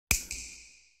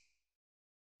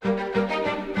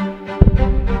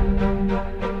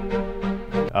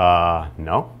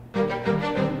No.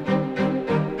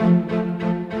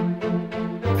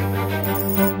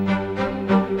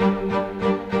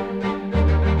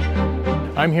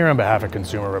 I'm here on behalf of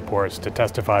Consumer Reports to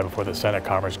testify before the Senate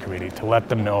Commerce Committee to let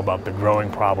them know about the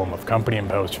growing problem of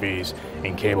company-imposed fees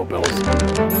in cable bills.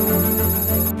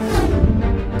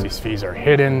 These fees are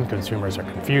hidden, consumers are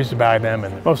confused by them,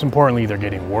 and most importantly, they're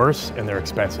getting worse and they're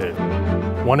expensive.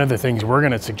 One of the things we're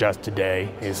going to suggest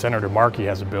today is Senator Markey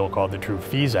has a bill called the True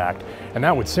Fees Act, and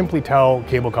that would simply tell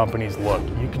cable companies, look,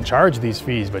 you can charge these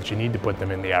fees, but you need to put them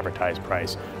in the advertised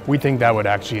price. We think that would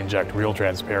actually inject real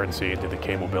transparency into the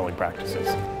cable billing practices.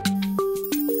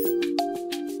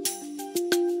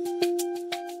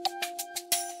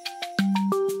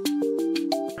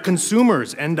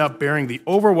 Consumers end up bearing the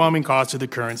overwhelming cost of the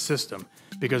current system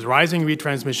because rising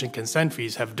retransmission consent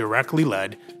fees have directly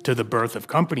led to the birth of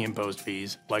company-imposed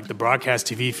fees like the broadcast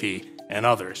TV fee and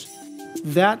others.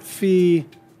 That fee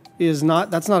is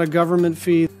that's not a government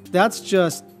fee. That's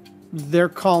just, they're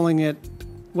calling it,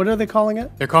 what are they calling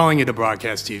it? They're calling it a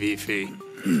broadcast TV fee.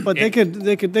 But they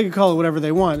could call it whatever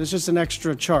they want. It's just an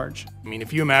extra charge. I mean,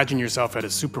 if you imagine yourself at a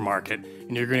supermarket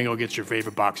and you're gonna go get your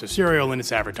favorite box of cereal and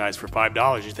it's advertised for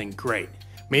 $5, you think, great.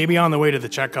 Maybe on the way to the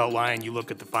checkout line, you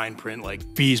look at the fine print like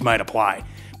fees might apply.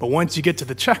 But once you get to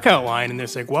the checkout line and they're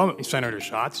saying, well, Senator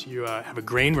Schatz, you have a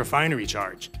grain refinery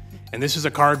charge. And this is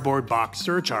a cardboard box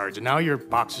surcharge. And now your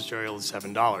box of cereal is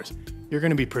 $7. You're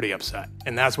gonna be pretty upset.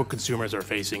 And that's what consumers are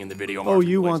facing in the video marketplace. Oh,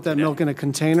 you want that today. milk in a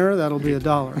container? That'll be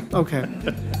 $1.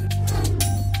 Okay.